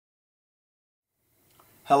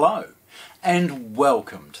Hello and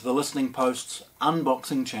welcome to the Listening Post's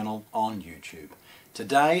unboxing channel on YouTube.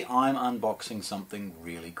 Today I'm unboxing something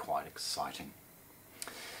really quite exciting.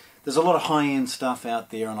 There's a lot of high-end stuff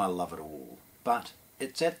out there and I love it all, but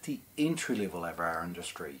it's at the entry level of our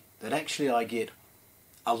industry that actually I get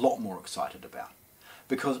a lot more excited about,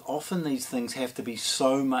 because often these things have to be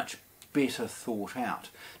so much better thought out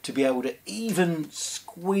to be able to even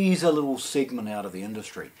squeeze a little segment out of the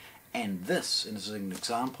industry. And this is an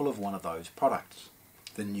example of one of those products,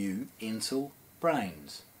 the new Encel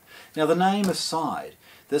Brains. Now, the name aside,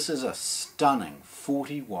 this is a stunning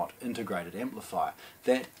 40 watt integrated amplifier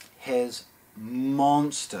that has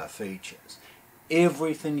monster features.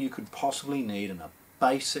 Everything you could possibly need in a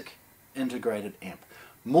basic integrated amp.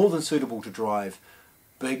 More than suitable to drive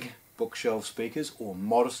big bookshelf speakers or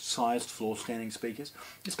modest sized floor standing speakers.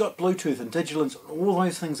 It's got Bluetooth and digital and all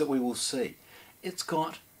those things that we will see. It's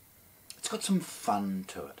got some fun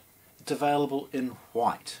to it. It's available in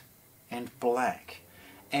white and black,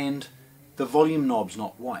 and the volume knob's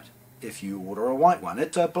not white if you order a white one.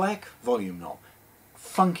 It's a black volume knob.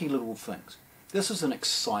 Funky little things. This is an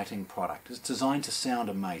exciting product. It's designed to sound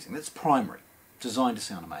amazing. That's primary. Designed to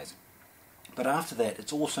sound amazing. But after that,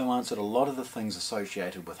 it's also answered a lot of the things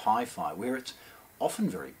associated with hi-fi, where it's often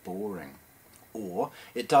very boring, or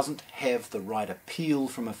it doesn't have the right appeal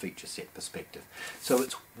from a feature set perspective. So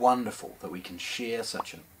it's wonderful that we can share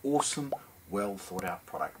such an awesome, well thought out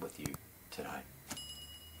product with you today.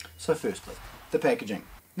 So firstly, the packaging.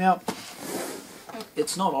 Now,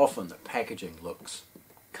 it's not often that packaging looks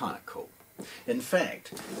kind of cool. In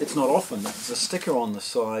fact, it's not often that there's a sticker on the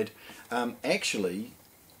side actually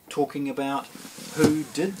talking about who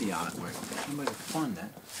did the artwork. I'm going to find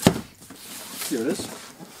that. Here it is.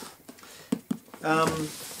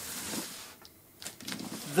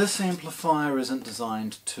 This amplifier isn't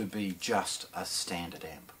designed to be just a standard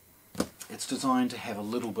amp. It's designed to have a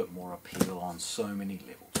little bit more appeal on so many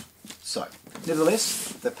levels. So,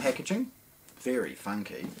 nevertheless, the packaging, very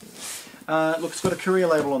funky. Look, it's got a courier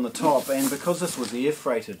label on the top, and because this was air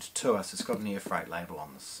freighted to us, it's got an air freight label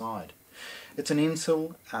on the side. It's an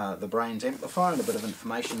Encel, the Brains amplifier, and a bit of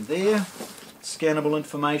information there. Scannable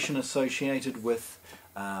information associated with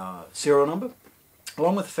serial number,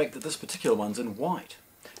 along with the fact that this particular one's in white.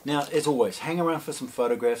 Now, as always, hang around for some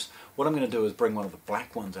photographs. What I'm going to do is bring one of the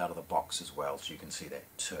black ones out of the box as well, so you can see that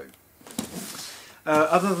too.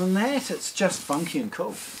 Other than that, it's just funky and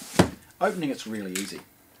cool. Opening it's really easy.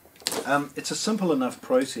 It's a simple enough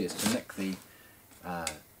process to nick the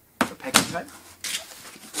packing tape.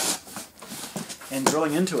 And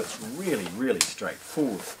drilling into it's really, really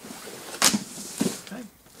straightforward. Okay.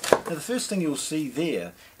 Now the first thing you'll see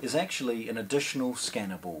there is actually an additional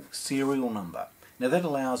scannable serial number. Now that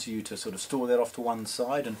allows you to sort of store that off to one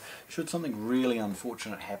side, and should something really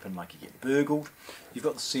unfortunate happen, like you get burgled, you've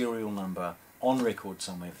got the serial number on record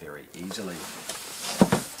somewhere very easily.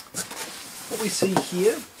 What we see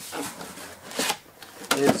here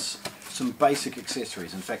is some basic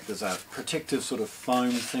accessories. In fact, there's a protective sort of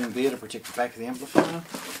foam thing there to protect the back of the amplifier,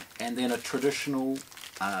 and then a traditional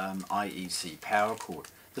IEC power cord.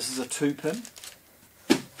 This is a 2-pin.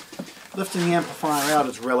 Lifting the amplifier out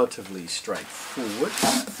is relatively straightforward.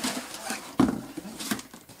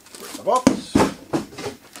 Put the box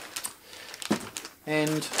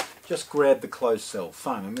and just grab the closed cell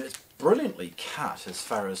foam. I mean, it's brilliantly cut as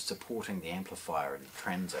far as supporting the amplifier in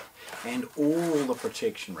transit, and all the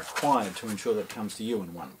protection required to ensure that it comes to you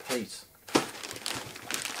in one piece.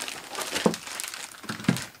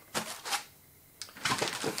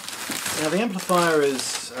 Now the amplifier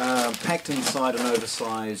is packed inside an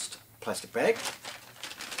oversized plastic bag.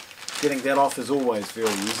 Getting that off is always very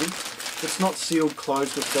easy. It's not sealed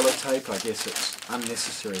closed with filler tape. I guess it's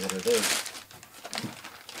unnecessary that it is.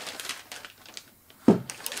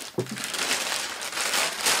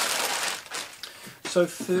 So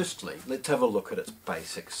firstly, let's have a look at its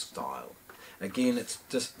basic style. Again,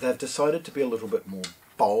 they've decided to be a little bit more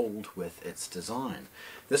bold with its design.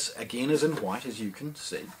 This again is in white, as you can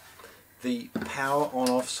see. The power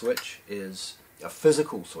on-off switch is a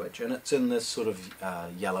physical switch, and it's in this sort of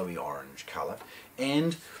yellowy orange colour,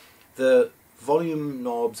 and the volume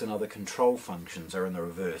knobs and other control functions are in the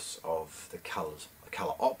reverse of the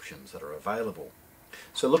colour options that are available.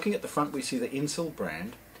 So looking at the front, we see the Encel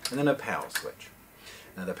brand and then a power switch.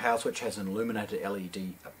 Now the power switch has an illuminated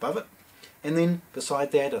LED above it, and then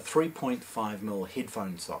beside that a 3.5mm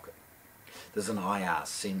headphone socket. There's an IR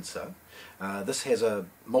sensor. This has a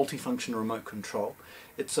multifunction remote control.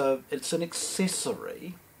 It's an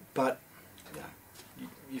accessory, but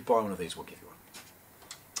you buy one of these, we'll give you one.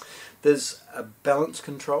 There's a balance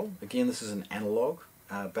control. Again, this is an analogue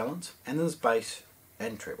balance, and there's bass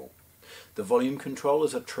and treble. The volume control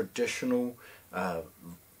is a traditional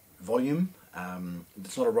volume.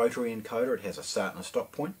 It's not a rotary encoder, it has a start and a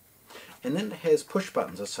stop point. And then it has push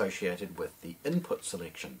buttons associated with the input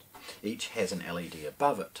selection. Each has an LED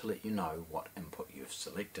above it to let you know what input you've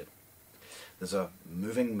selected. There's a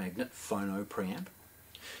moving magnet phono preamp.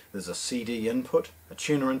 There's a CD input, a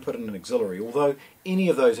tuner input and an auxiliary, although any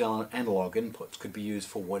of those analogue inputs could be used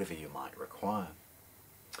for whatever you might require.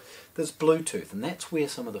 There's Bluetooth, and that's where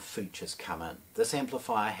some of the features come in. This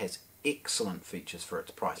amplifier has excellent features for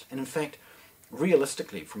its price, and in fact,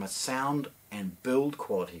 realistically, from a sound and build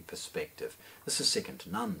quality perspective, this is second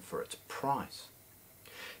to none for its price.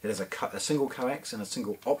 It has a single coax and a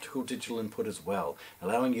single optical digital input as well,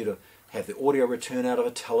 allowing you to have the audio return out of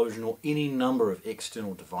a television or any number of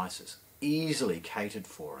external devices, easily catered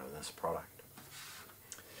for in this product.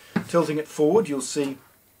 Tilting it forward, you'll see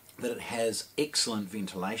that it has excellent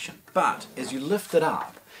ventilation, but as you lift it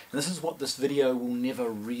up, and this is what this video will never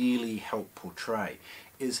really help portray,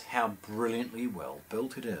 is how brilliantly well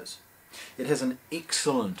built it is. It has an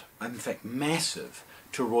excellent, in fact massive,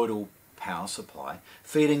 toroidal power supply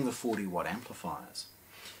feeding the 40-watt amplifiers.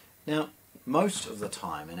 Now, most of the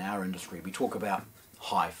time in our industry we talk about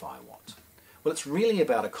hi-fi watts. Well, it's really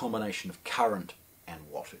about a combination of current and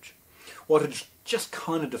wattage. Wattage just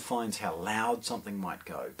kind of defines how loud something might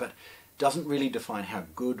go, but doesn't really define how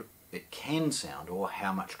good it can sound or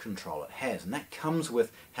how much control it has, and that comes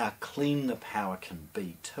with how clean the power can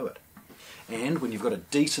be to it. And when you've got a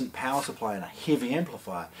decent power supply and a heavy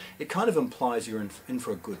amplifier, it kind of implies you're in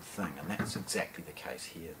for a good thing, and that's exactly the case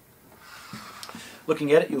here.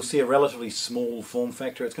 Looking at it, you'll see a relatively small form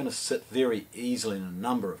factor. It's going to sit very easily in a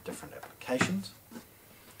number of different applications.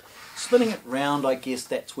 Spinning it round, I guess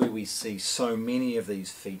that's where we see so many of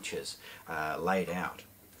these features laid out.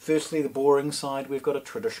 Firstly, the boring side, we've got a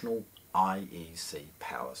traditional IEC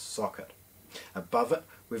power socket. Above it,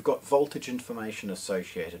 we've got voltage information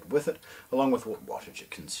associated with it, along with what wattage it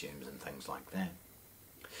consumes and things like that.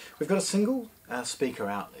 We've got a single speaker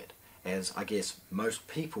outlet, as I guess most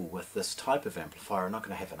people with this type of amplifier are not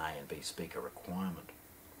going to have an A and B speaker requirement.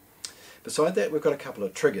 Beside that, we've got a couple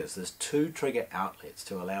of triggers. There's two trigger outlets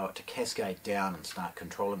to allow it to cascade down and start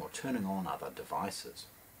controlling or turning on other devices.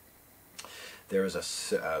 There is a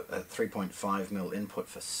 3.5mm input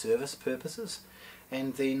for service purposes,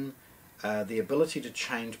 and then the ability to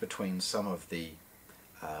change between some of the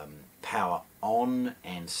power on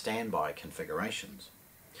and standby configurations.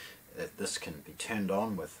 This can be turned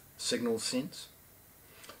on with signal sense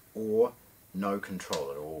or no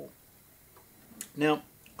control at all. Now,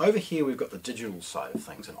 over here we've got the digital side of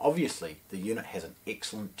things, and obviously the unit has an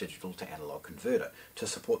excellent digital to analog converter to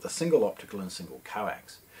support the single optical and single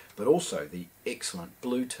coax, but also the excellent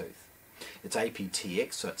Bluetooth. It's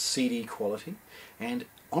aptX, so it's CD quality, and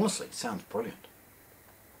honestly sounds brilliant.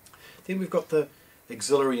 Then we've got the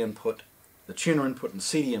auxiliary input, the tuner input and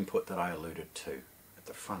CD input that I alluded to at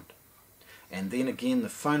the front. And then again the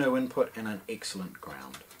phono input and an excellent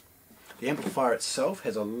ground. The amplifier itself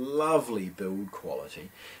has a lovely build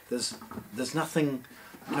quality. There's nothing,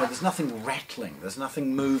 there's nothing rattling, there's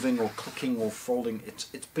nothing moving or clicking or folding. It's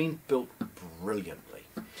been built brilliantly.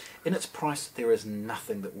 In its price, there is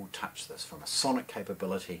nothing that will touch this from a sonic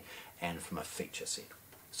capability and from a feature set.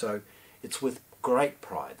 So it's with great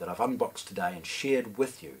pride that I've unboxed today and shared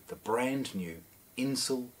with you the brand new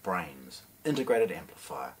Encel Brains integrated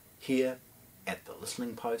amplifier here at the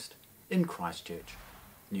Listening Post in Christchurch,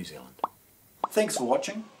 New Zealand. Thanks for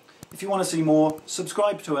watching. If you want to see more,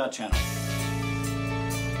 subscribe to our channel.